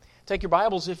Take your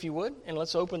Bibles, if you would, and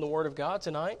let's open the Word of God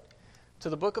tonight to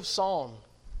the book of Psalm.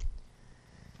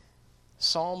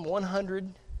 Psalm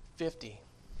 150.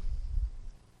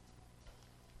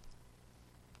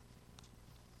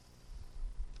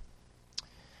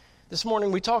 This morning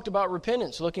we talked about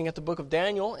repentance, looking at the book of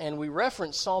Daniel, and we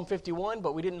referenced Psalm 51,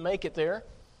 but we didn't make it there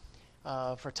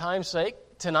for time's sake.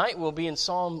 Tonight we'll be in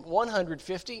Psalm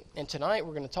 150, and tonight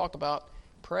we're going to talk about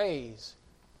praise.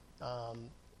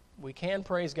 We can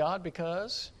praise God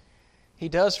because He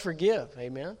does forgive,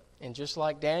 amen? And just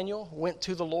like Daniel went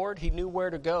to the Lord, he knew where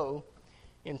to go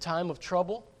in time of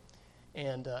trouble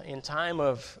and in time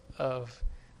of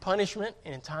punishment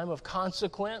and in time of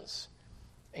consequence,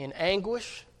 in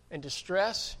anguish and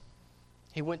distress.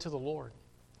 He went to the Lord,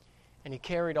 and he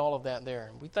carried all of that there.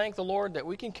 We thank the Lord that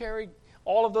we can carry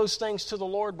all of those things to the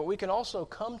Lord, but we can also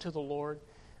come to the Lord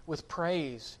with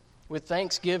praise, with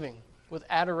thanksgiving, with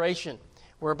adoration.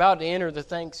 We're about to enter the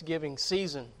Thanksgiving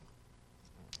season,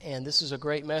 and this is a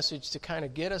great message to kind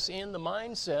of get us in the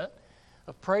mindset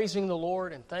of praising the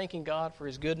Lord and thanking God for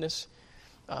His goodness,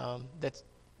 that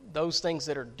those things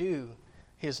that are due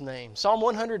His name. Psalm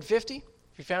 150. If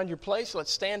you found your place,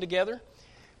 let's stand together.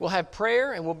 We'll have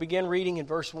prayer, and we'll begin reading in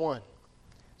verse 1.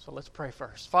 So let's pray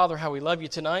first. Father, how we love you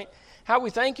tonight. How we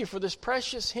thank you for this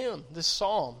precious hymn, this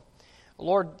psalm.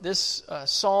 Lord, this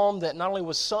psalm that not only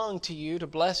was sung to you to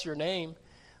bless your name,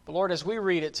 but Lord, as we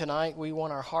read it tonight, we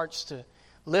want our hearts to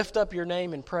lift up your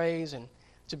name in praise and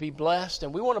to be blessed.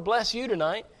 And we want to bless you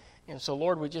tonight. And so,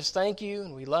 Lord, we just thank you,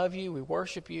 and we love you, we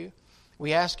worship you.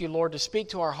 We ask you, Lord, to speak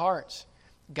to our hearts,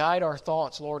 guide our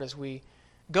thoughts, Lord, as we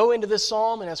go into this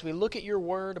psalm and as we look at your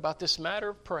word about this matter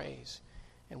of praise.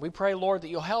 And we pray, Lord, that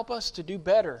you'll help us to do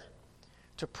better,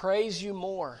 to praise you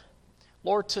more.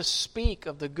 Lord, to speak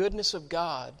of the goodness of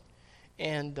God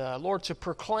and, Lord, to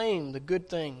proclaim the good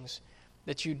things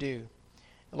that you do.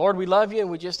 And Lord, we love you, and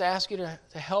we just ask you to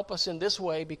help us in this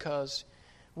way because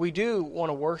we do want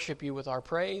to worship you with our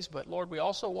praise, but Lord, we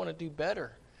also want to do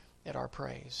better at our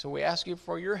praise. So we ask you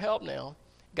for your help now.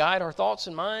 Guide our thoughts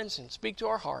and minds and speak to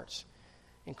our hearts.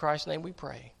 In Christ's name we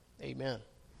pray. Amen.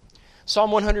 Psalm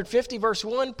 150, verse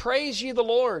 1, praise ye the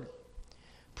Lord.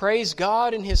 Praise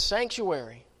God in His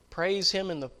sanctuary. Praise Him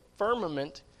in the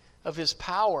firmament of His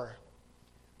power.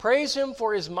 Praise Him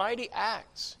for His mighty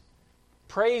acts.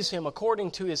 Praise Him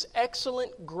according to His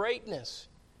excellent greatness.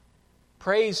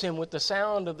 Praise Him with the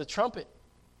sound of the trumpet.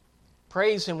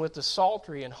 Praise Him with the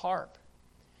psaltery and harp.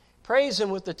 Praise Him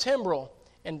with the timbrel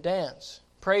and dance.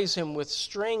 Praise Him with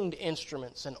stringed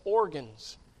instruments and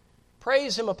organs.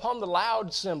 Praise Him upon the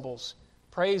loud cymbals.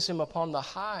 Praise Him upon the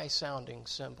high-sounding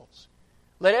cymbals.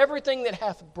 Let everything that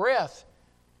hath breath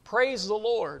praise the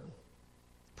Lord.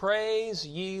 Praise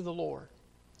ye the Lord.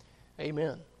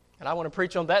 Amen. And I want to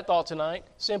preach on that thought tonight.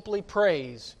 Simply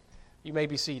praise. You may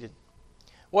be seated.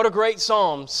 What a great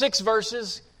psalm. 6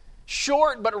 verses,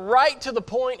 short but right to the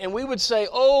point, and we would say,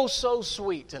 oh, so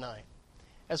sweet tonight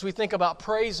as we think about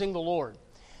praising the Lord.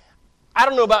 I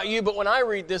don't know about you, but when I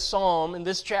read this psalm in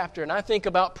this chapter and I think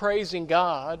about praising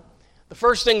God, the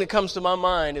first thing that comes to my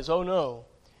mind is, oh no,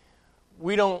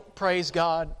 we don't praise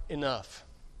God enough.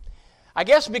 I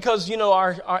guess because,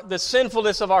 the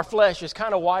sinfulness of our flesh is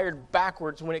kind of wired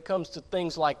backwards when it comes to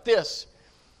things like this.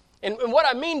 And what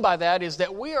I mean by that is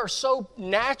that we are so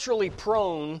naturally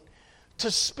prone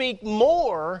to speak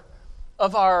more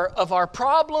of our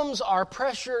problems, our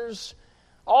pressures,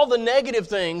 all the negative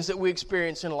things that we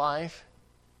experience in life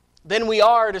than we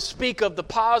are to speak of the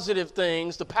positive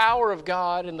things, the power of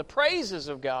God and the praises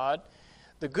of God,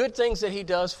 the good things that He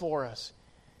does for us.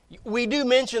 We do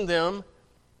mention them,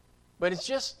 but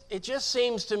it just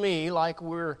seems to me like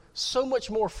we're so much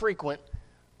more frequent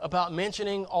about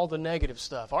mentioning all the negative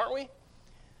stuff, aren't we?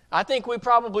 I think we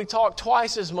probably talk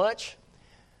twice as much.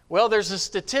 Well, there's a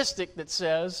statistic that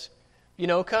says,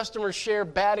 customers share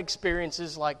bad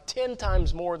experiences like 10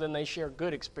 times more than they share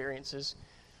good experiences.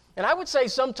 And I would say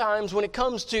sometimes when it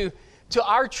comes to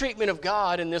our treatment of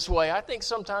God in this way, I think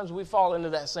sometimes we fall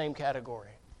into that same category.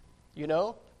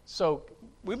 So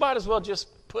we might as well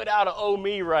just put out an oh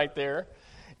me right there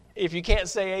if you can't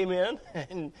say amen.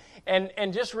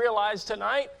 And just realize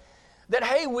tonight that,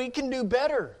 hey, we can do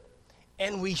better.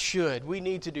 And we should. We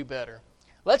need to do better.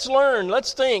 Let's learn,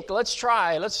 let's think, let's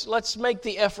try, let's make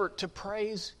the effort to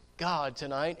praise God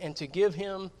tonight and to give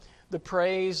Him the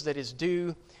praise that is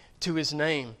due to His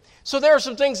name. So there are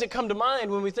some things that come to mind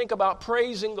when we think about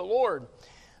praising the Lord.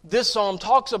 This psalm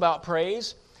talks about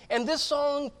praise, and this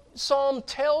psalm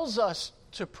tells us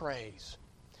to praise.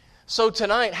 So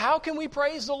tonight, how can we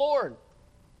praise the Lord?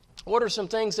 What are some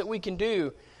things that we can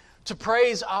do to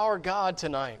praise our God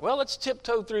tonight? Well, let's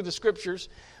tiptoe through the Scriptures.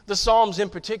 the Psalms in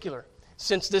particular,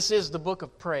 since this is the book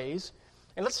of praise.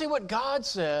 And let's see what God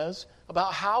says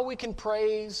about how we can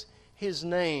praise His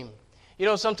name. You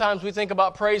know, sometimes we think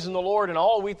about praising the Lord and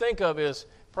all we think of is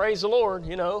praise the Lord,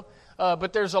 you know.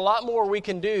 But there's a lot more we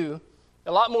can do,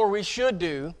 a lot more we should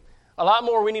do, a lot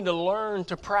more we need to learn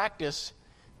to practice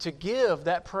to give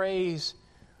that praise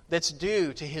that's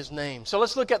due to His name. So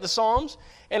let's look at the Psalms,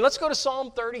 and let's go to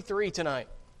Psalm 33 tonight.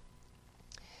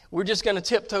 We're just going to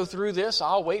tiptoe through this.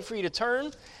 I'll wait for you to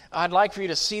turn. I'd like for you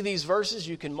to see these verses.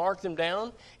 You can mark them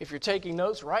down. If you're taking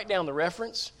notes, write down the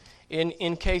reference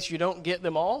in case you don't get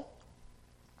them all.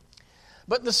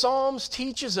 But the Psalms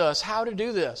teaches us how to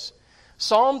do this.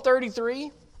 Psalm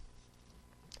 33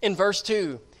 in verse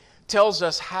 2 tells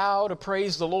us how to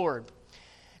praise the Lord.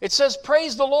 It says,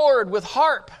 "Praise the Lord with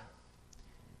harp.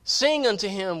 Sing unto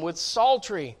Him with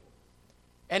psaltery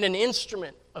and an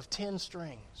instrument of 10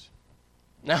 strings."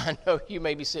 Now, I know you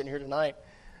may be sitting here tonight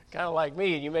kind of like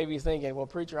me, and you may be thinking, well,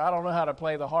 preacher, I don't know how to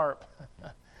play the harp.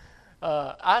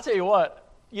 I tell you what,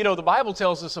 you know, the Bible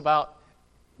tells us about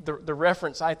the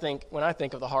reference, I think, when I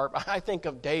think of the harp, I think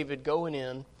of David going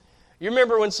in. You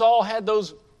remember when Saul had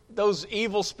those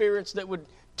evil spirits that would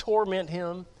torment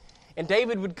him, and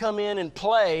David would come in and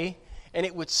play, and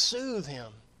it would soothe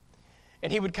him.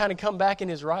 And he would kind of come back in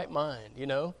his right mind, you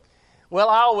know. Well,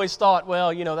 I always thought,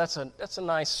 well, you know, that's a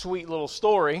nice, sweet little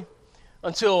story,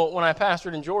 until when I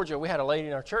pastored in Georgia, we had a lady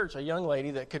in our church, a young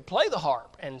lady that could play the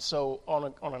harp. And so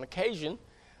on an occasion,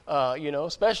 you know,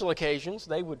 special occasions,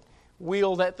 they would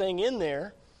wheel that thing in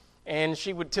there, and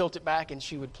she would tilt it back, and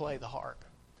she would play the harp.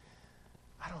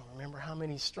 I don't remember how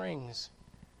many strings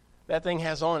that thing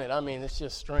has on it. I mean, it's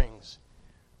just strings.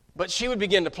 But she would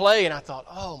begin to play, and I thought,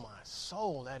 oh, my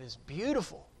soul, that is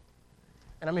beautiful.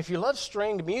 And I mean, if you love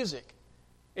stringed music,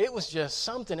 it was just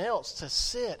something else to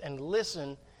sit and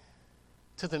listen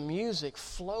to the music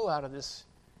flow out of this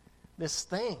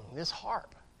thing, this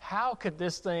harp. How could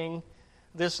this thing,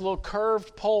 this little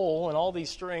curved pole and all these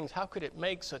strings, how could it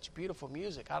make such beautiful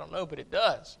music? I don't know, but it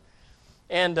does.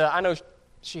 And I know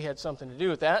she had something to do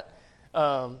with that,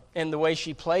 and the way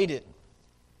she played it.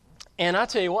 And I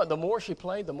tell you what, the more she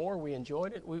played, the more we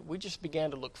enjoyed it. We just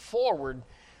began to look forward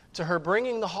to her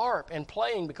bringing the harp and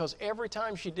playing, because every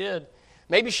time she did,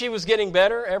 maybe she was getting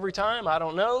better every time, I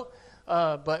don't know,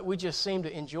 but we just seemed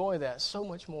to enjoy that so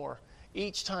much more.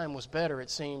 Each time was better, it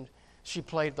seemed, she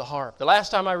played the harp. The last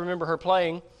time I remember her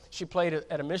playing, she played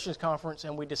at a missions conference,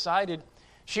 and we decided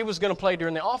she was going to play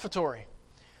during the offertory.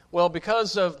 Well,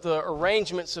 because of the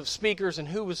arrangements of speakers and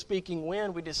who was speaking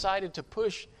when, we decided to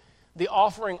push the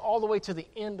offering all the way to the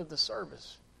end of the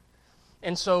service.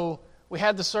 And so we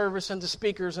had the service and the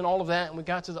speakers and all of that, and we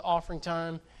got to the offering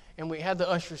time, and we had the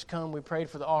ushers come. We prayed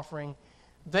for the offering.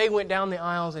 They went down the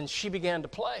aisles, and she began to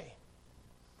play.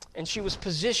 And she was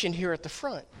positioned here at the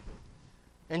front.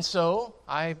 And so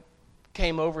I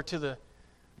came over to the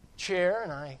chair,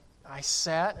 and I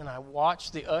sat, and I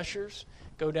watched the ushers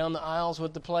go down the aisles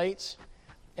with the plates,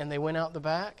 and they went out the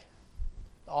back.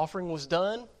 The offering was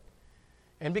done.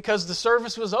 And because the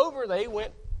service was over, they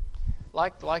went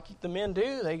like the men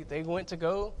do. They went to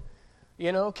go,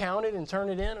 you know, count it and turn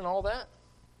it in and all that.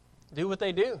 Do what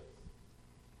they do.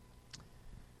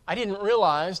 I didn't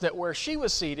realize that where she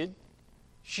was seated,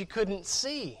 she couldn't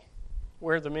see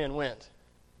where the men went.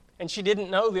 And she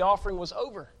didn't know the offering was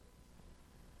over.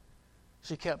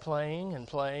 She kept playing and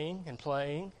playing and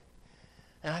playing.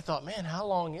 And I thought, man, how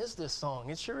long is this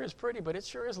song? It sure is pretty, but it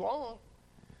sure is long.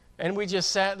 And we just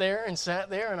sat there,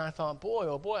 and I thought, boy,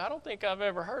 oh boy, I don't think I've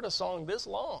ever heard a song this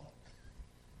long.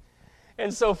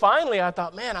 And so finally I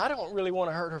thought, man, I don't really want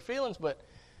to hurt her feelings, but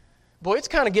boy, it's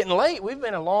kind of getting late. We've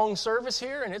been a long service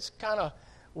here, and it's kind of,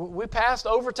 we passed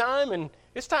overtime, and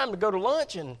it's time to go to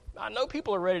lunch, and I know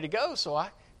people are ready to go. So I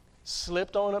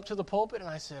slipped on up to the pulpit, and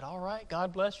I said, all right,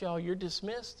 God bless y'all, you're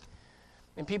dismissed.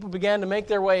 And people began to make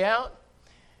their way out.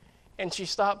 And she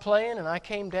stopped playing, and I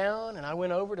came down, and I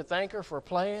went over to thank her for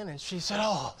playing, and she said,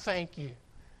 oh, thank you.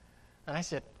 And I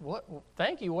said, what?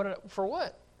 Thank you? For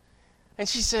what? And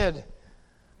she said,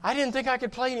 I didn't think I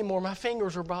could play anymore. My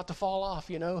fingers were about to fall off,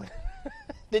 you know.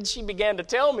 Then she began to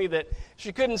tell me that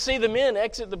she couldn't see the men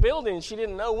exit the building, and she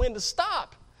didn't know when to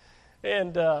stop.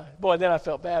 And, boy, then I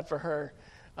felt bad for her.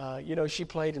 You know, she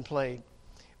played and played.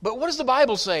 But what does the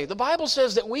Bible say? The Bible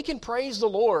says that we can praise the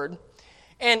Lord.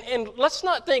 And let's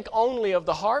not think only of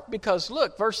the harp, because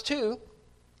look, verse 2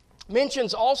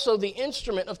 mentions also the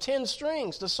instrument of 10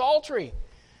 strings, the psaltery.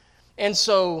 And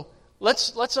so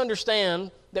let's understand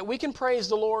that we can praise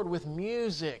the Lord with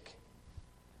music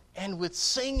and with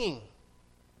singing.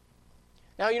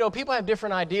 Now, you know, people have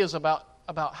different ideas about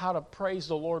how to praise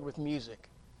the Lord with music.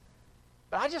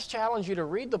 But I just challenge you to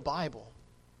read the Bible.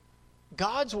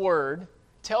 God's Word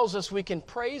tells us we can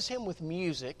praise Him with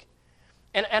music.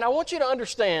 And I want you to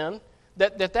understand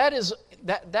that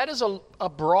is a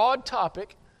broad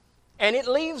topic, and it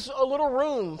leaves a little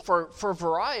room for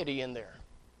variety in there.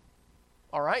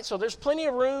 All right? So there's plenty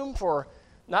of room for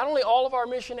not only all of our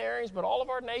missionaries, but all of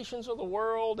our nations of the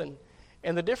world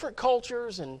and the different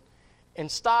cultures and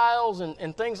styles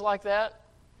and things like that.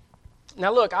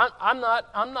 Now look, I'm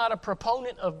not a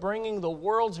proponent of bringing the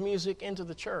world's music into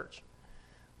the church.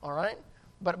 All right?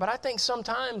 But I think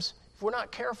sometimes, if we're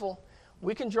not careful,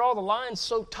 we can draw the lines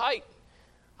so tight.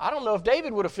 I don't know if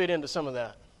David would have fit into some of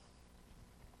that.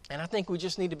 And I think we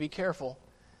just need to be careful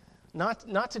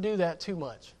not to do that too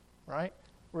much, right?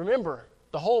 Remember,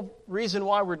 the whole reason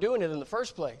why we're doing it in the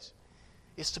first place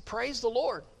is to praise the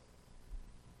Lord,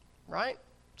 right?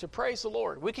 To praise the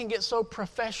Lord. We can get so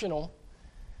professional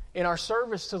in our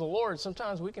service to the Lord,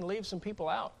 sometimes we can leave some people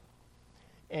out.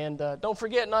 And don't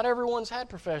forget, not everyone's had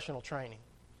professional training.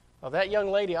 Well, that young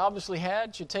lady obviously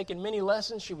had. She'd taken many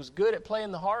lessons. She was good at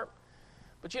playing the harp.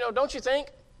 But, don't you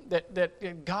think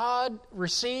that God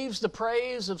receives the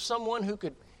praise of someone who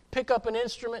could pick up an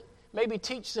instrument, maybe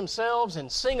teach themselves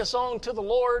and sing a song to the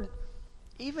Lord,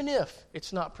 even if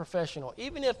it's not professional,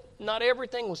 even if not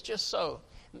everything was just so.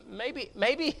 Maybe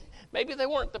they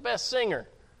weren't the best singer,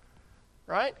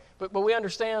 right? But we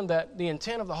understand that the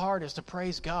intent of the heart is to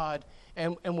praise God.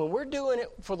 And when we're doing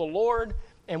it for the Lord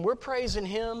and we're praising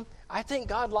Him, I think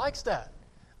God likes that.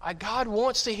 God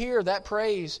wants to hear that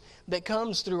praise that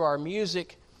comes through our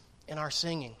music and our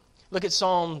singing. Look at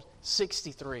Psalm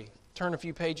 63. Turn a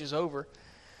few pages over.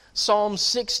 Psalm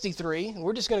 63.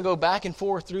 We're just going to go back and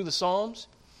forth through the Psalms.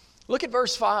 Look at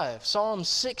verse 5. Psalm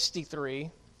 63,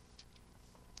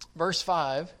 verse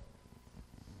 5.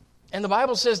 And the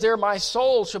Bible says there, my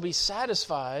soul shall be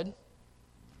satisfied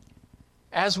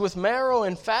as with marrow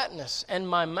and fatness, and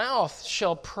my mouth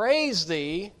shall praise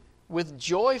Thee with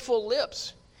joyful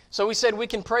lips. So we said we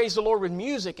can praise the Lord with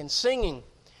music and singing.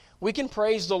 We can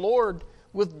praise the Lord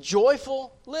with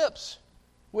joyful lips,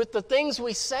 with the things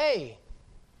we say,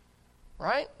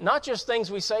 right? Not just things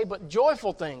we say, but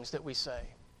joyful things that we say.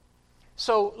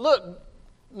 So look,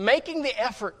 making the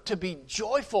effort to be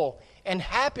joyful and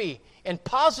happy and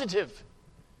positive,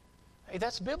 hey,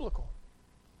 that's biblical.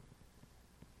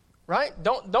 Right?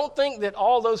 Don't think that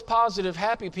all those positive,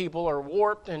 happy people are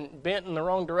warped and bent in the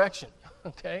wrong direction.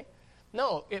 Okay?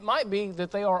 No, it might be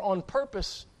that they are on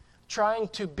purpose trying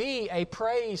to be a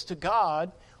praise to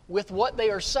God with what they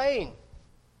are saying.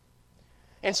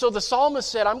 And so the psalmist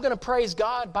said, I'm going to praise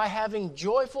God by having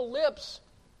joyful lips.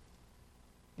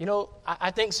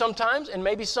 I think sometimes, and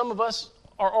maybe some of us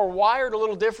are wired a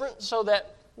little different so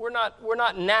that we're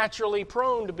not naturally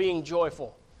prone to being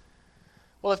joyful.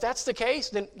 Well, if that's the case,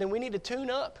 then we need to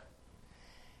tune up.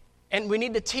 And we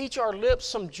need to teach our lips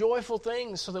some joyful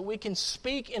things so that we can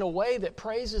speak in a way that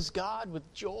praises God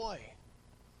with joy.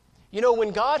 When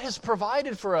God has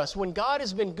provided for us, when God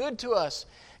has been good to us,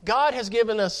 God has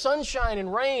given us sunshine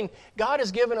and rain, God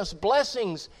has given us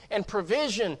blessings and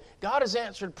provision, God has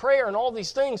answered prayer and all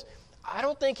these things, I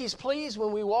don't think He's pleased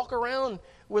when we walk around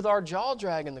with our jaw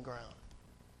dragging the ground.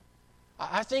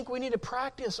 I think we need to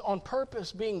practice on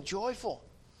purpose being joyful.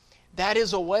 That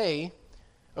is a way,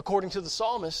 according to the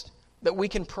psalmist, that we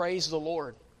can praise the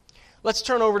Lord. Let's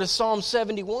turn over to Psalm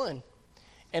 71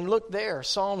 and look there.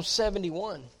 Psalm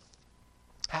 71.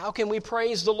 How can we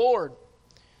praise the Lord?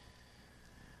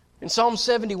 In Psalm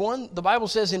 71, the Bible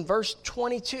says in verse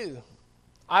 22,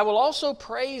 I will also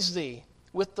praise Thee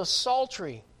with the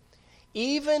psaltery,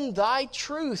 even Thy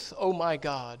truth, O my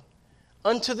God.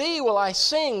 Unto Thee will I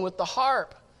sing with the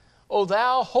harp, O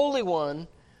Thou Holy One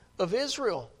of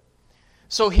Israel.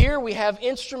 So here we have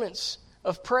instruments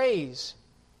of praise.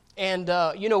 And,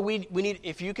 we need,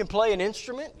 if you can play an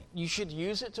instrument, you should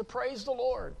use it to praise the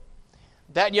Lord.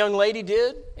 That young lady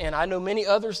did, and I know many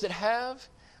others that have.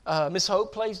 Miss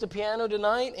Hope plays the piano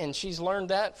tonight, and she's learned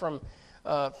that from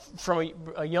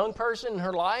a young person in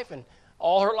her life. And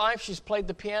all her life she's played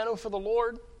the piano for the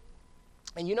Lord.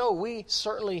 And, we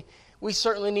certainly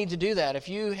need to do that. If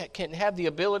you can have the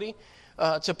ability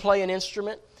to play an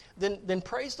instrument, then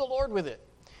praise the Lord with it.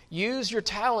 Use your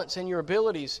talents and your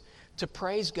abilities to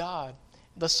praise God.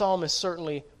 The psalmist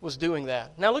certainly was doing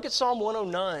that. Now look at Psalm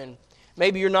 109.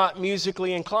 Maybe you're not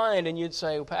musically inclined and you'd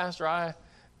say, well, Pastor, I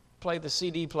play the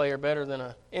CD player better than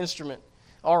an instrument.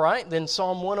 All right, then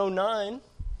Psalm 109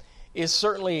 is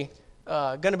certainly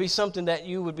going to be something that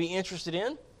you would be interested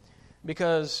in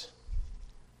because,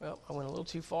 I went a little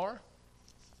too far.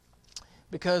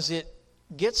 Because it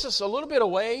gets us a little bit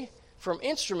away from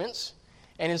instruments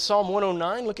And in Psalm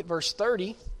 109, look at verse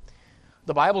 30.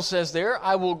 The Bible says there,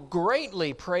 I will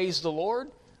greatly praise the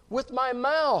Lord with my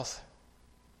mouth.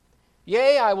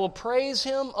 Yea, I will praise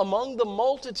Him among the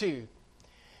multitude.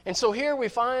 And so here we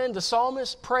find the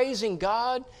psalmist praising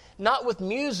God, not with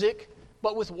music,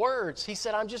 but with words. He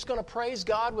said, I'm just going to praise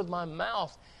God with my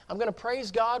mouth. I'm going to praise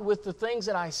God with the things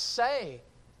that I say.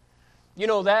 You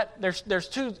know that there's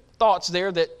two thoughts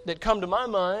there that come to my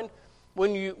mind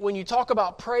when you talk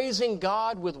about praising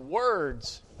God with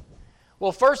words.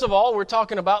 Well, first of all, we're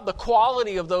talking about the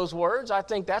quality of those words. I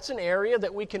think that's an area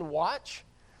that we can watch.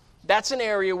 That's an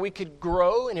area we could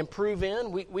grow and improve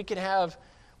in. We could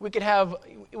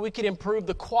improve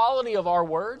the quality of our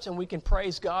words, and we can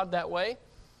praise God that way.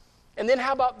 And then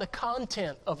how about the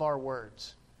content of our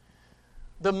words?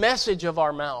 The message of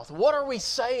our mouth. What are we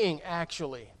saying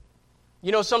actually?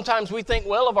 You know, sometimes we think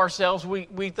well of ourselves.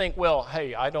 We think, well,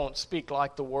 hey, I don't speak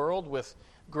like the world with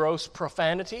gross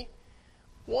profanity.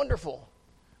 Wonderful.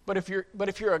 But if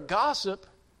you're a gossip,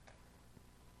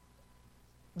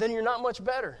 then you're not much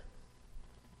better.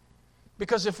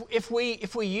 Because if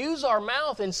we use our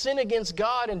mouth and sin against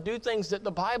God and do things that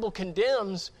the Bible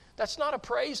condemns, that's not a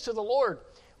praise to the Lord.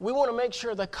 We want to make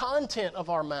sure the content of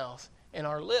our mouth and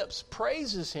our lips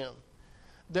praises Him.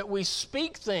 That we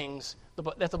speak things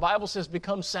that the Bible says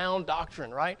become sound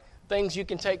doctrine, right? Things you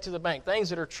can take to the bank. Things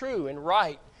that are true and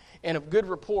right and of good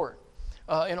report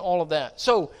and all of that.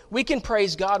 So we can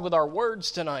praise God with our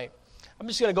words tonight. I'm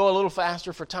just going to go a little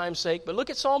faster for time's sake, but look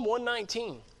at Psalm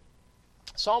 119.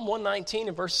 Psalm 119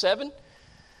 and verse 7.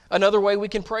 Another way we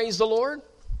can praise the Lord.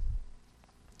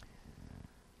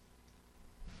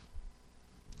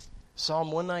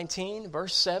 Psalm 119,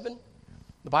 verse 7.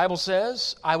 The Bible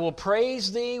says, I will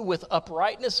praise Thee with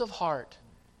uprightness of heart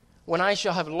when I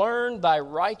shall have learned Thy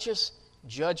righteous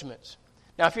judgments.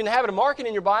 Now, if you're in the habit of marking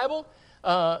in your Bible,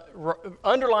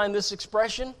 underline this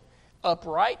expression,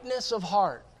 uprightness of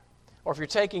heart. Or if you're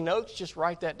taking notes, just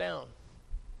write that down.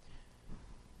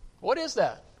 What is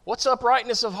that? What's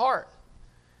uprightness of heart?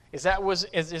 Is that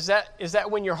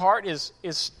when your heart is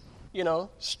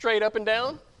straight up and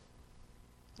down?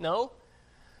 No.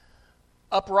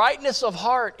 Uprightness of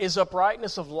heart is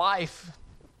uprightness of life.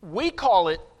 We call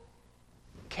it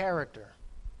character.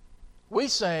 We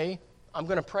say, I'm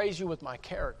going to praise you with my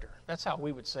character. That's how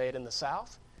we would say it in the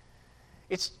South.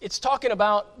 It's talking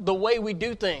about the way we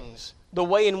do things, the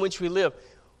way in which we live.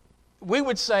 We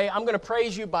would say, I'm going to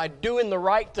praise you by doing the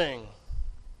right thing.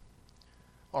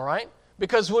 All right?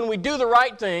 Because when we do the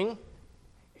right thing,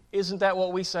 isn't that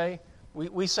what we say?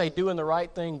 We say doing the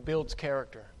right thing builds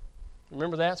character.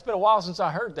 Remember that? It's been a while since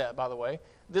I heard that, by the way.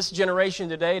 This generation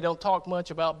today don't talk much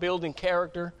about building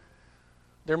character.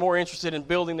 They're more interested in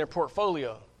building their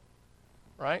portfolio,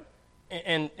 right?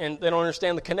 And they don't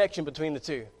understand the connection between the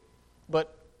two.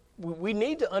 But we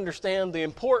need to understand the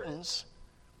importance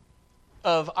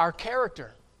of our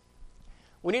character.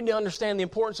 We need to understand the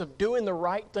importance of doing the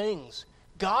right things.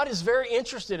 God is very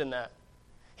interested in that.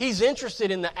 He's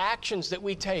interested in the actions that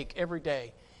we take every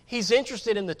day. He's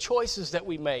interested in the choices that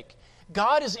we make.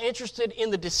 God is interested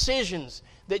in the decisions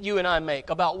that you and I make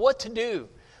about what to do,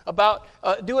 about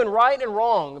doing right and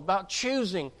wrong, about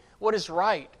choosing what is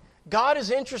right. God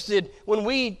is interested when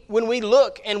we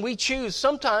look and we choose,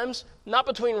 sometimes not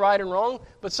between right and wrong,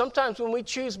 but sometimes when we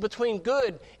choose between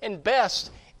good and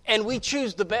best, and we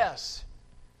choose the best.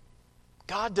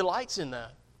 God delights in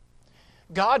that.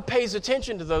 God pays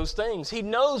attention to those things. He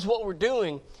knows what we're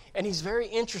doing, and He's very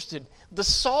interested. The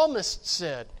psalmist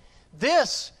said,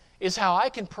 this is how I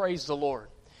can praise the Lord.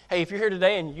 Hey, if you're here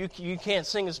today and you can't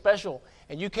sing a special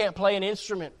and you can't play an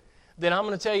instrument, then I'm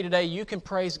going to tell you today, you can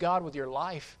praise God with your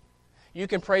life. You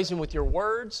can praise Him with your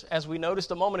words, as we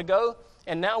noticed a moment ago.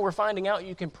 And now we're finding out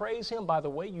you can praise Him by the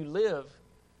way you live.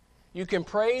 You can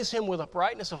praise Him with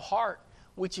uprightness of heart,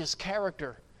 which is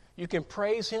character. You can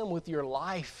praise Him with your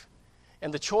life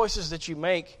and the choices that you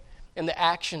make and the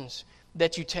actions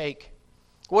that you take.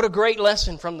 What a great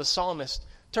lesson from the psalmist.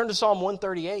 Turn to Psalm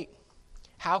 138.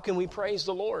 How can we praise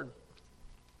the Lord?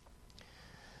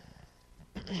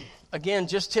 Again,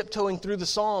 just tiptoeing through the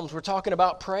Psalms, we're talking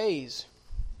about praise.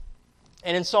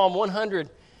 And in Psalm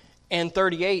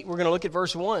 138, we're going to look at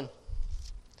verse 1.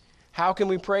 How can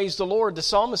we praise the Lord? The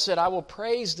psalmist said, I will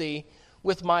praise Thee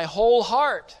with my whole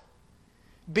heart.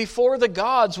 Before the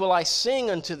gods will I sing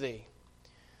unto Thee.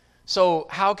 So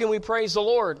how can we praise the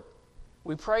Lord?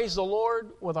 We praise the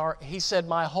Lord with He said,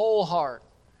 my whole heart.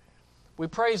 We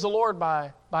praise the Lord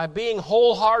by being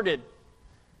wholehearted,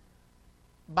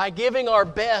 by giving our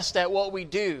best at what we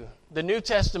do. The New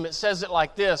Testament says it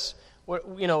like this.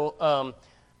 I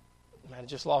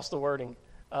just lost the wording.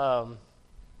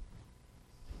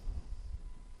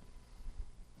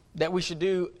 that we should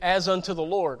do as unto the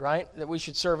Lord, right? That we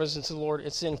should serve as unto the Lord.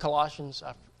 It's in Colossians.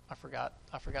 I forgot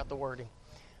the wording.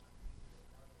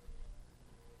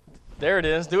 There it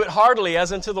is. Do it heartily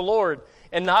as unto the Lord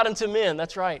and not unto men.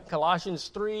 That's right. Colossians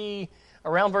 3,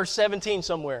 around verse 17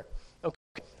 somewhere.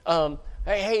 Okay.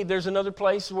 Hey, there's another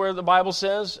place where the Bible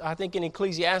says, I think in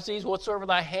Ecclesiastes, whatsoever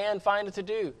thy hand findeth to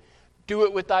do, do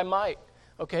it with thy might.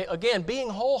 Okay, again, being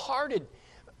wholehearted.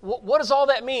 What does all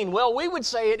that mean? Well, we would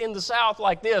say it in the South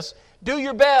like this: do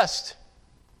your best.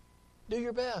 Do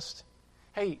your best.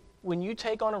 Hey, when you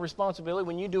take on a responsibility,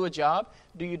 when you do a job,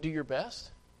 do you do your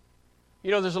best? You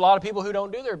know, there's a lot of people who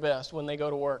don't do their best when they go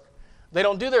to work. They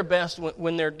don't do their best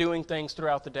when they're doing things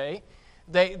throughout the day.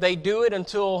 They do it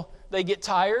until they get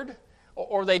tired,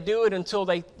 or they do it until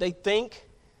they think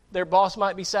their boss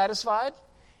might be satisfied,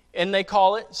 and they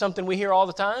call it something we hear all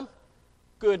the time,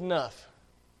 good enough,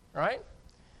 right?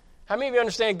 How many of you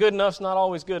understand good enough's not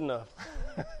always good enough?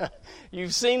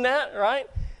 You've seen that, right?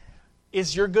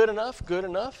 Is your good enough good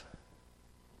enough?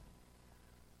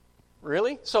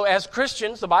 Really? So as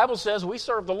Christians, the Bible says we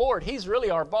serve the Lord. He's really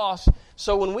our boss.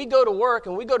 So when we go to work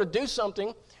and we go to do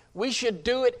something, we should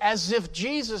do it as if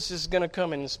Jesus is going to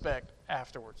come and inspect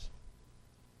afterwards.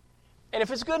 And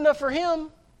if it's good enough for Him,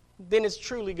 then it's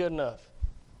truly good enough.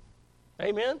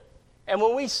 Amen? And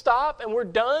when we stop and we're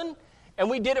done and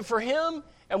we did it for Him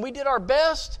and we did our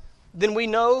best, then we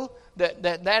know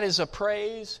that is a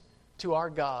praise to our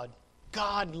God.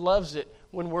 God loves it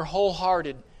when we're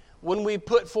wholehearted, when we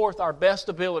put forth our best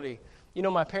ability. You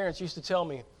know, my parents used to tell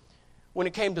me, when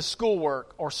it came to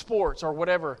schoolwork or sports or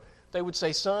whatever, they would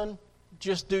say, son,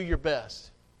 just do your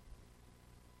best.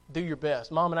 Do your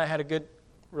best. Mom and I had a good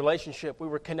relationship. We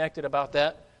were connected about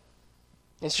that.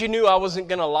 And she knew I wasn't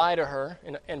going to lie to her.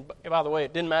 And by the way,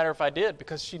 it didn't matter if I did,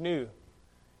 because she knew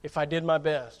if I did my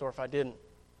best or if I didn't.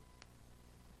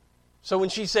 So when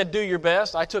she said, do your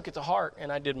best, I took it to heart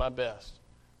and I did my best.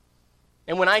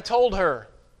 And when I told her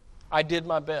I did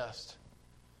my best,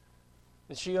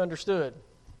 then she understood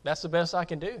that's the best I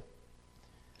can do.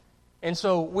 And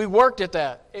so we worked at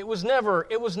that. It was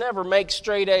never make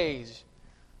straight A's.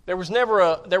 There was never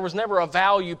a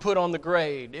value put on the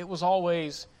grade. It was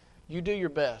always, you do your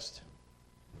best.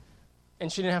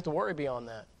 And she didn't have to worry beyond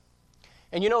that.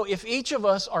 And you know, if each of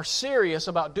us are serious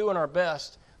about doing our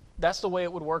best, that's the way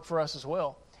it would work for us as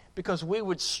well. Because we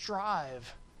would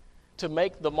strive to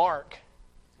make the mark.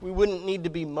 We wouldn't need to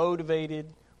be motivated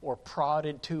or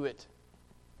prodded to it.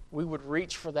 We would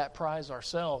reach for that prize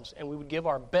ourselves, and we would give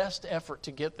our best effort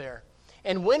to get there.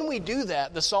 And when we do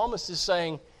that, the psalmist is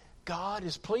saying, God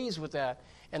is pleased with that.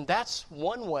 And that's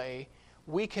one way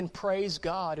we can praise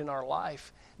God in our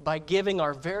life, by giving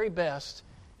our very best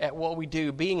at what we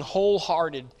do, being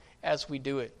wholehearted as we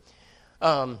do it.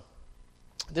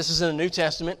 This is in the New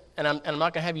Testament, and I'm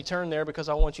not going to have you turn there because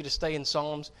I want you to stay in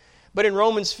Psalms. But in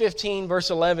Romans 15, verse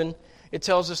 11, it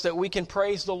tells us that we can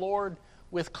praise the Lord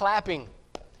with clapping.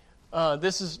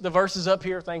 The verse is up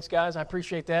here. Thanks, guys. I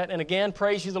appreciate that. And again,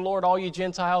 praise you the Lord, all you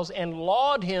Gentiles, and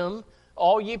laud Him,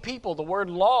 all ye people. The word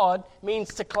laud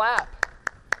means to clap.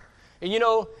 And you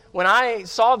know, when I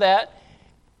saw that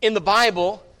in the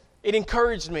Bible, it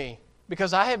encouraged me,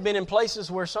 because I have been in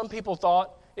places where some people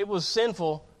thought it was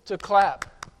sinful to clap.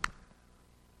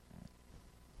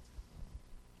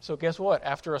 So guess what?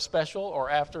 After a special or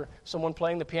after someone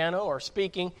playing the piano or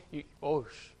speaking, you don't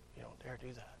dare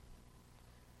do that.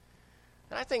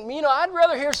 And I think, I'd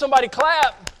rather hear somebody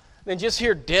clap than just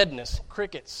hear deadness,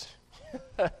 crickets.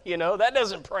 That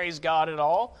doesn't praise God at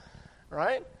all,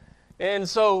 right? And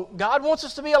so God wants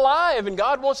us to be alive, and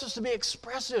God wants us to be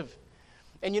expressive.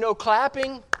 And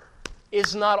clapping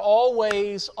is not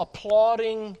always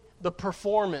applauding the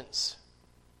performance,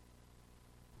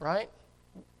 right?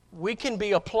 We can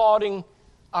be applauding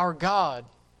our God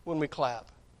when we clap.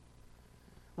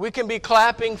 We can be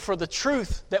clapping for the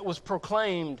truth that was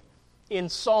proclaimed in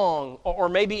song or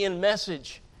maybe in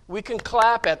message. We can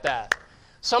clap at that.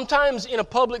 Sometimes in a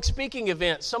public speaking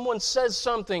event, someone says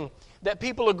something that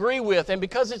people agree with, and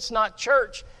because it's not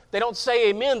church, they don't say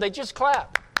amen, they just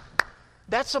clap.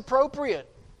 That's appropriate.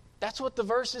 That's what the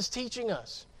verse is teaching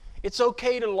us. It's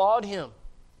okay to laud Him,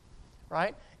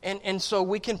 right? And so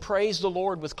we can praise the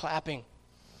Lord with clapping.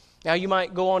 Now you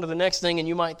might go on to the next thing and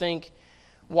you might think,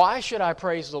 why should I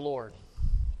praise the Lord?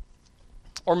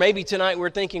 Or maybe tonight we're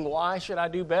thinking, why should I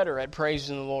do better at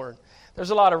praising the Lord?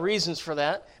 There's a lot of reasons for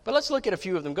that, but let's look at a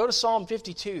few of them. Go to Psalm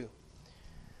 52.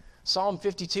 Psalm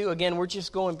 52, again, we're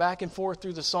just going back and forth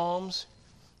through the Psalms,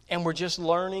 and we're just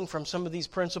learning from some of these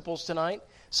principles tonight.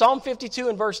 Psalm 52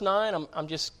 and verse 9, I'm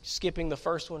just skipping the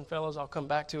first one, fellows. I'll come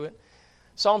back to it.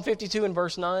 Psalm 52 and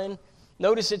verse 9,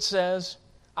 notice it says,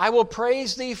 I will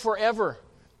praise thee forever,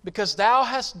 because thou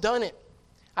hast done it.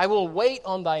 I will wait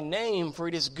on thy name, for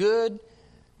it is good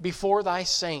before thy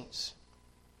saints.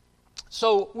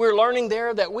 So we're learning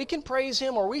there that we can praise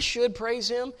Him, or we should praise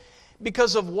Him,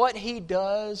 because of what He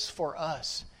does for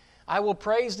us. I will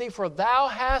praise thee, for thou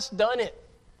hast done it.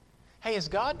 Hey, has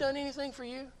God done anything for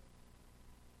you?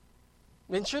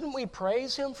 Then shouldn't we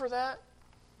praise Him for that?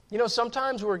 You know,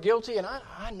 sometimes we're guilty, and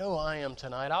I know I am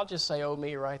tonight. I'll just say, oh,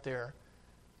 me right there.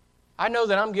 I know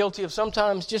that I'm guilty of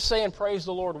sometimes just saying praise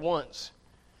the Lord once.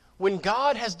 When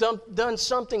God has done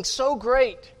something so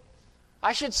great,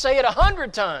 I should say it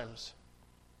 100 times.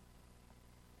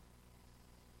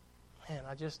 Man,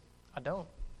 I don't.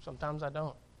 Sometimes I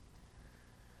don't.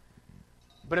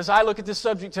 But as I look at this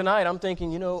subject tonight, I'm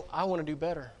thinking, I want to do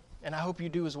better. And I hope you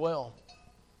do as well.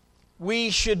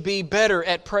 We should be better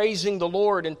at praising the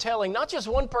Lord and telling not just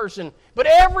one person, but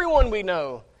everyone we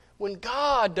know, when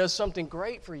God does something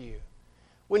great for you.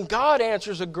 When God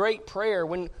answers a great prayer,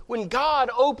 when God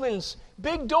opens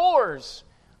big doors,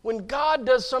 when God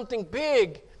does something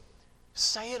big,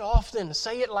 say it often,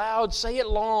 say it loud, say it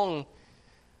long,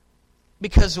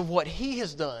 because of what He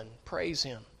has done. Praise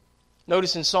Him.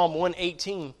 Notice in Psalm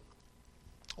 118,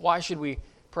 why should we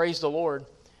praise the Lord?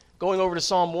 Going over to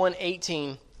Psalm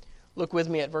 118, look with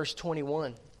me at verse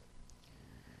 21.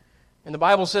 And the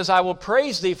Bible says, I will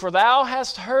praise thee, for thou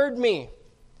hast heard me,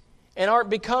 and art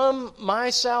become my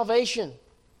salvation.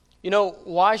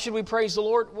 Why should we praise the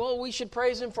Lord? Well, we should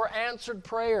praise Him for answered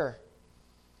prayer,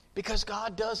 because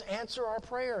God does answer our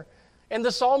prayer. And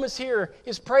the psalmist here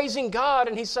is praising God,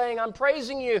 and he's saying, I'm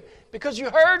praising you because you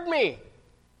heard me.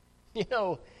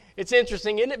 It's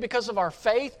interesting, isn't it? Because of our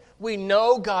faith, we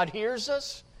know God hears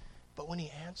us, but when He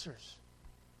answers,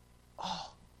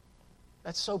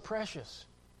 that's so precious.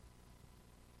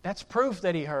 That's proof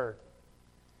that He heard.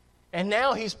 And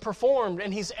now He's performed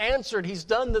and He's answered. He's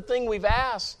done the thing we've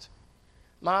asked.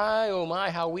 My, oh my,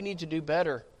 how we need to do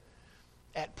better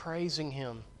at praising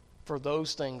Him for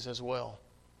those things as well.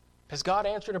 Has God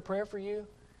answered a prayer for you?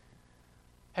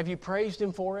 Have you praised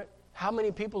Him for it? How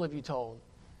many people have you told?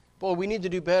 Boy, we need to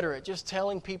do better at just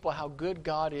telling people how good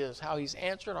God is, how He's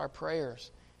answered our prayers.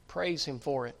 Praise Him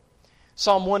for it.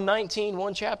 Psalm 119,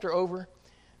 one chapter over,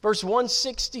 verse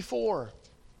 164.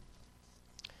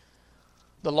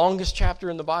 The longest chapter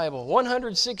in the Bible,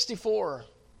 164.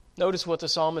 Notice what the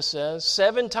psalmist says.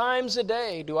 7 times a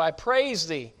day do I praise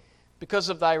Thee because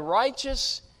of Thy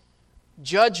righteous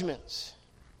judgments.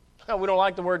 We don't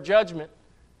like the word judgment,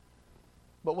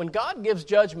 but when God gives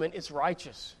judgment, it's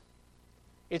righteous.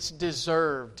 It's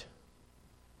deserved,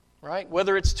 right?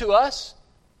 Whether it's to us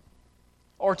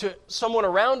or to someone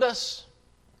around us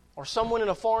or someone in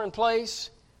a foreign place,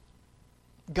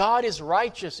 God is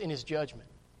righteous in His judgment.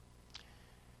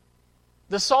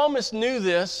 The psalmist knew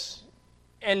this,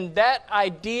 and that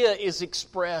idea is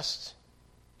expressed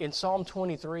in Psalm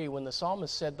 23 when the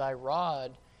psalmist said, Thy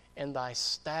rod and Thy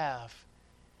staff,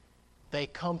 they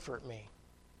comfort me.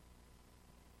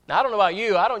 Now, I don't know about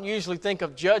you, I don't usually think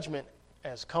of judgment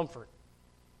as comfort.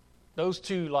 Those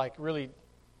two,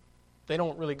 they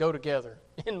don't really go together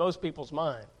in most people's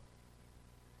mind.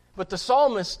 But the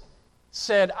psalmist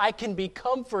said, I can be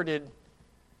comforted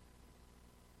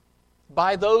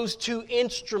by those two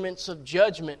instruments of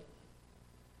judgment,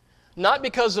 not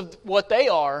because of what they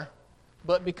are,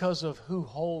 but because of who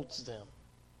holds them.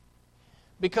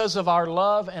 Because of our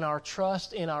love and our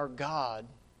trust in our God,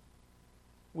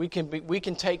 we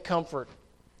can take comfort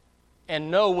and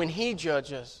know when He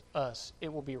judges us,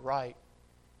 it will be right.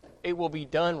 It will be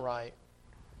done right.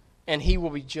 And He will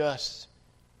be just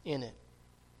in it.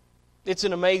 It's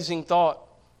an amazing thought.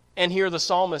 And here the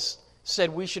psalmist said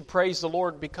we should praise the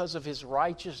Lord because of His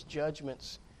righteous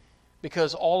judgments,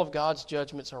 because all of God's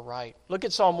judgments are right. Look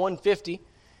at Psalm 150.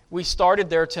 We started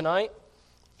there tonight,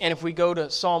 and if we go to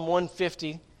Psalm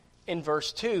 150 in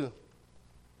verse 2,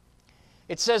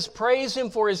 it says, praise Him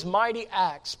for His mighty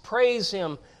acts. Praise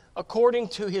Him according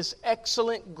to His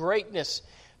excellent greatness.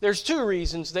 There's 2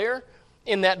 reasons there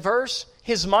in that verse.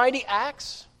 His mighty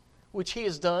acts, which He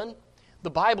has done.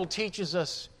 The Bible teaches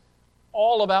us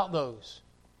all about those.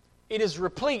 It is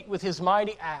replete with His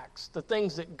mighty acts, the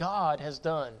things that God has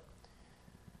done.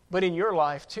 But in your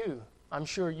life too, I'm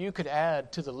sure you could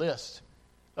add to the list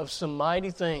of some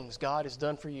mighty things God has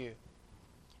done for you.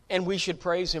 And we should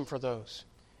praise Him for those.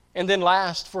 And then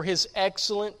last, for His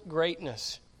excellent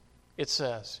greatness, it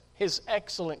says. His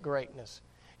excellent greatness.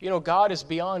 God is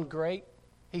beyond great.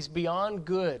 He's beyond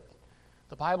good.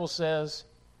 The Bible says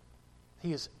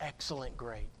He is excellent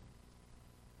great.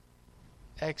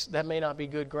 That may not be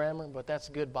good grammar, but that's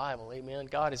good Bible. Amen.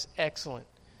 God is excellent.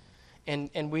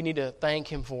 and we need to thank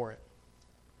Him for it.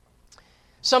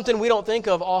 Something we don't think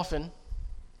of often,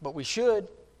 but we should.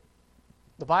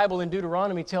 The Bible in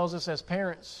Deuteronomy tells us as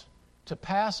parents to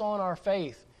pass on our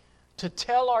faith, to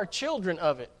tell our children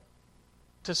of it,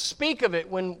 to speak of it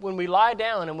when we lie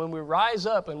down and when we rise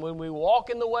up and when we walk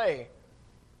in the way.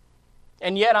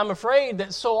 And yet I'm afraid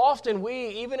that so often we,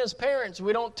 even as parents,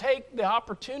 we don't take the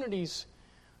opportunities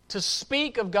to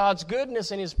speak of God's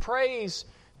goodness and His praise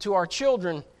to our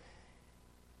children.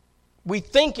 We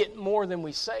think it more than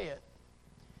we say it.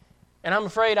 And I'm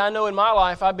afraid I know in my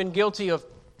life I've been guilty of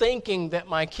thinking that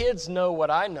my kids know what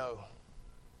I know.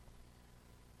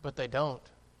 But they don't.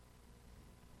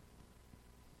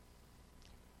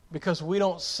 Because we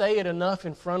don't say it enough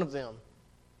in front of them.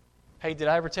 Hey, did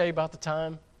I ever tell you about the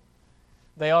time?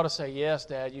 They ought to say, yes,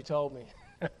 Dad, you told me.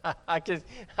 I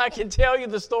can tell you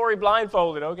the story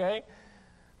blindfolded, okay?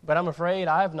 But I'm afraid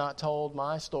I have not told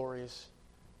my stories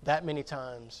that many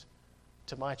times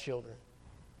to my children.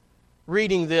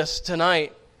 Reading this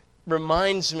tonight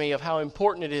reminds me of how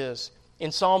important it is.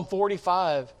 In Psalm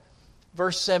 45,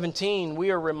 verse 17,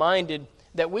 we are reminded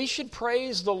that we should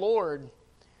praise the Lord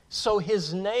so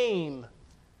His name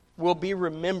will be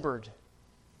remembered.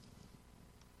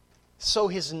 So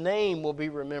His name will be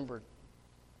remembered.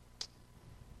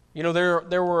 You know,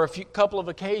 there were a couple of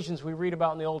occasions we read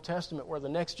about in the Old Testament where the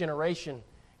next generation,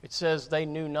 it says they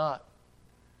knew not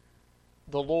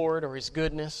the Lord or His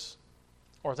goodness,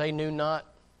 or they knew not,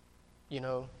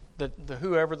 the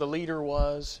whoever the leader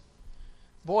was.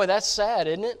 Boy, that's sad,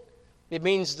 isn't it? It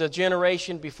means the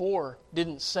generation before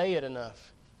didn't say it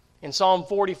enough. In Psalm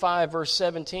 45, verse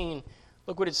 17,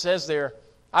 look what it says there.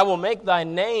 I will make thy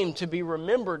name to be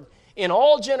remembered in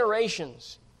all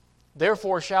generations.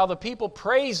 Therefore shall the people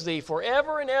praise thee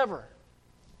forever and ever.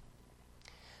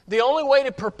 The only way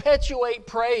to perpetuate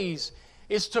praise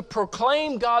is to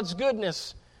proclaim God's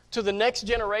goodness to the next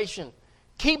generation.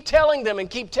 Keep telling them and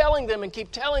keep telling them and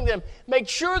keep telling them. Make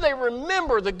sure they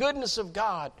remember the goodness of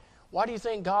God. Why do you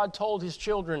think God told His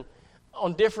children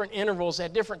on different intervals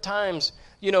at different times,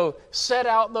 set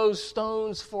out those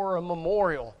stones for a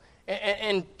memorial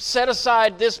and set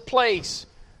aside this place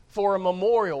for a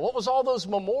memorial? What was all those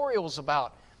memorials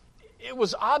about? It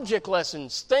was object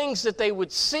lessons, things that they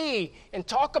would see and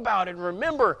talk about and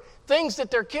remember, things that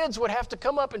their kids would have to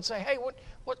come up and say, hey,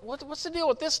 what's the deal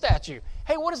with this statue?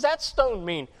 Hey, what does that stone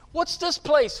mean? What's this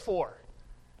place for?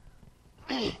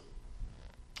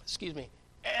 Excuse me.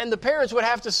 And the parents would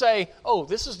have to say, oh,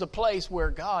 this is the place where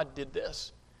God did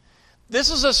this. This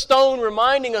is a stone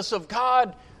reminding us of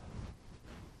God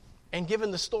and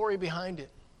giving the story behind it.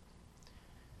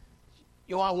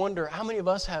 I wonder how many of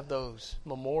us have those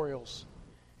memorials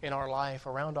in our life,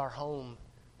 around our home.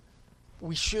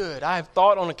 We should. I have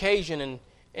thought on occasion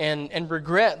and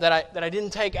regret that I didn't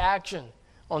take action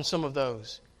on some of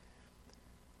those.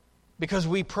 Because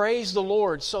we praise the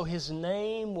Lord so His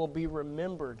name will be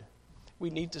remembered. We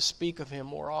need to speak of Him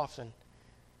more often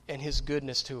and His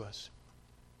goodness to us.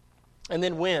 And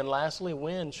then lastly,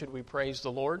 when should we praise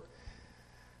the Lord?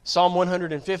 Psalm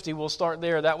 150, we'll start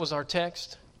there. That was our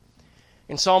text.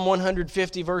 In Psalm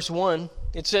 150, verse 1,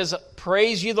 it says,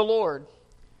 praise ye the Lord.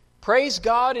 Praise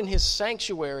God in His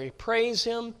sanctuary. Praise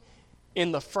Him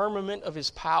in the firmament of His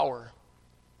power.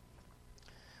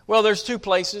 Well, there's two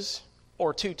places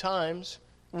or two times.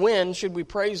 When should we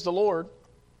praise the Lord?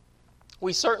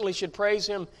 We certainly should praise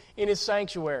Him in His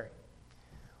sanctuary.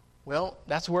 Well,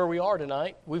 that's where we are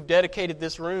tonight. We've dedicated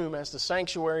this room as the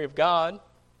sanctuary of God.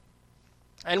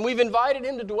 And we've invited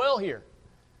Him to dwell here.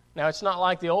 Now, it's not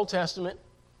like the Old Testament.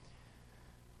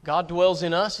 God dwells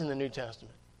in us in the New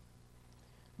Testament.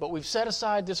 But we've set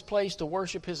aside this place to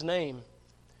worship His name.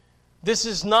 This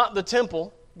is not the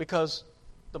temple, because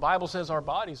the Bible says our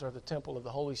bodies are the temple of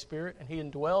the Holy Spirit, and He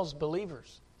indwells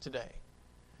believers today.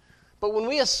 But when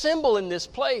we assemble in this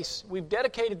place, we've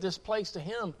dedicated this place to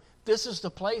Him. This is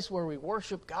the place where we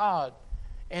worship God.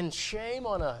 And shame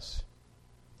on us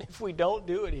if we don't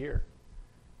do it here.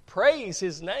 Praise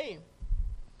His name.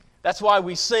 That's why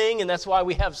we sing, and that's why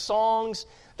we have songs.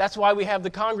 That's why we have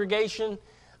the congregational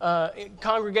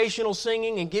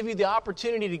singing and give you the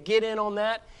opportunity to get in on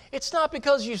that. It's not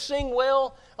because you sing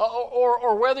well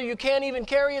or whether you can't even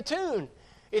carry a tune.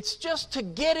 It's just to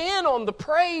get in on the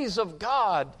praise of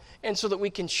God, and so that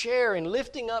we can share in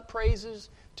lifting up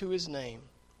praises to His name.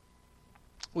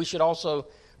 We should also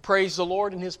praise the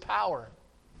Lord in His power.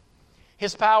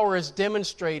 His power is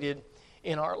demonstrated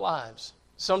in our lives.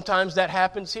 Sometimes that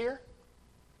happens here,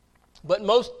 but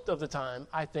most of the time,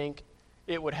 I think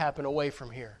it would happen away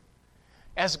from here.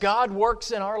 As God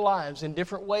works in our lives in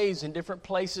different ways, in different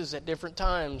places, at different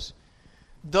times,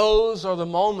 Those are the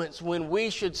moments when we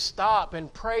should stop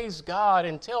and praise God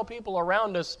and tell people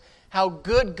around us how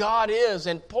good God is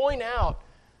and point out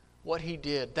what He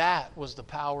did. That was the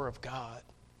power of God.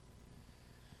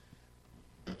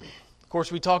 Of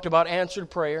course, we talked about answered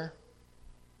prayer.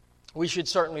 We should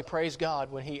certainly praise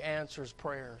God when He answers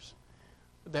prayers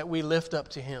that we lift up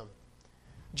to Him.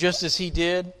 Just as He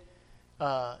did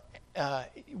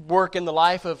work in the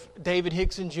life of David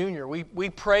Hickson Jr. We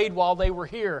prayed while they were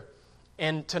here,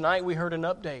 and tonight we heard an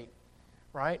update,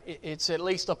 right? It's at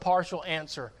least a partial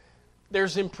answer.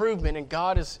 There's improvement, and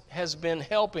God has been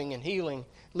helping and healing,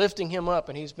 lifting him up,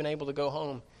 and he's been able to go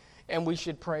home. And we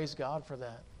should praise God for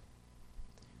that.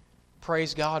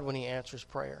 Praise God when He answers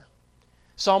prayer.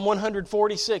 Psalm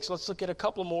 146, let's look at a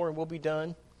couple more and we'll be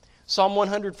done. Psalm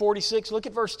 146, look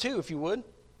at verse 2 if you would.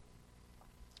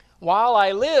 While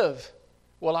I live,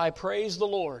 will I praise the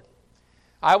Lord.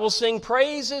 I will sing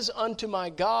praises unto my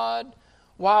God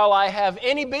while I have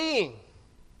any being.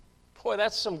 Boy,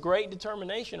 that's some great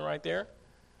determination right there.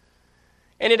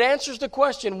 And it answers the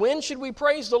question, when should we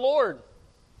praise the Lord?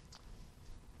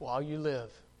 While you live.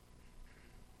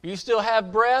 You still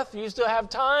have breath, you still have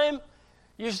time,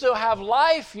 you still have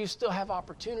life, you still have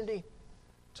opportunity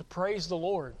to praise the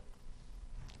Lord.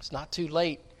 It's not too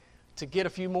late to get a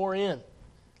few more in.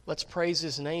 Let's praise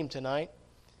His name tonight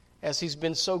as He's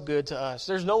been so good to us.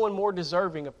 There's no one more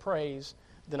deserving of praise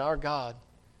than our God.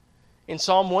 In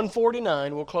Psalm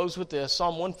 149, we'll close with this.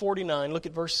 Psalm 149, look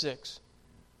at verse 6.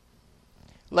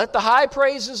 Let the high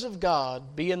praises of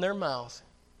God be in their mouth,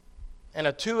 and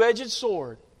a two-edged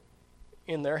sword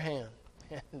in their hand.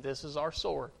 And this is our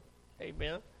sword.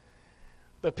 Amen.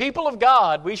 The people of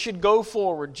God, we should go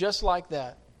forward just like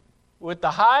that. With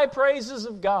the high praises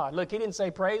of God. Look, He didn't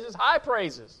say praises, high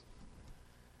praises.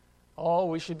 Oh,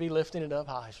 we should be lifting it up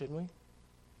high, shouldn't we?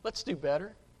 Let's do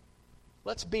better.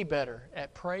 Let's be better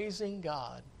at praising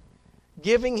God.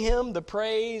 Giving Him the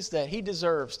praise that He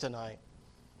deserves tonight.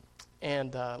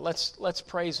 And let's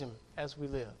praise Him as we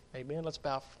live. Amen. Let's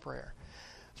bow for prayer.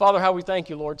 Father, how we thank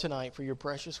You, Lord, tonight for Your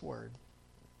precious word.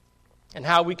 And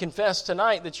how we confess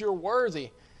tonight that You're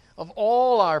worthy of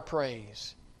all our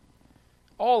praise,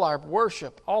 all our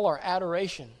worship, all our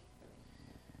adoration.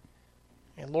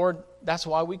 And Lord, that's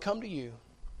why we come to You.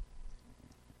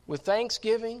 With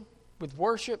thanksgiving, with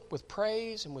worship, with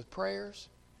praise, and with prayers.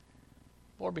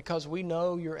 Lord, because we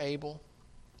know You're able.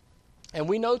 And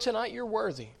we know tonight You're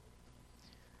worthy.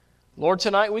 Lord,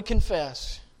 tonight we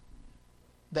confess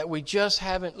that we just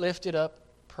haven't lifted up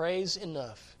praise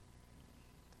enough.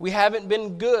 We haven't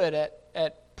been good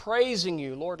at praising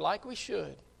You, Lord, like we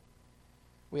should.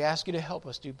 We ask You to help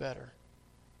us do better.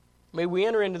 May we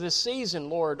enter into this season,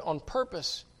 Lord, on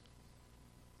purpose,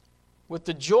 with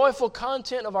the joyful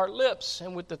content of our lips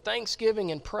and with the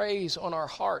thanksgiving and praise on our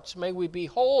hearts. May we be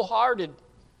wholehearted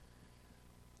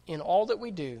in all that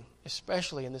we do,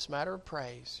 especially in this matter of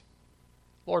praise.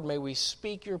 Lord, may we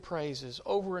speak Your praises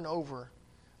over and over,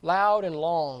 loud and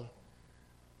long,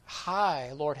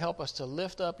 high. Lord, help us to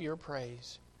lift up Your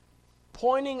praise,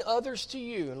 pointing others to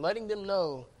You and letting them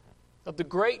know of the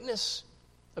greatness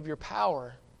of Your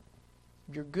power,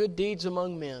 Your good deeds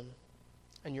among men,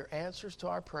 and Your answers to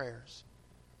our prayers.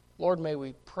 Lord, may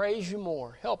we praise You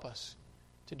more. Help us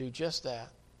to do just that.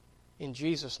 In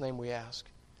Jesus' name we ask.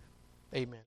 Amen.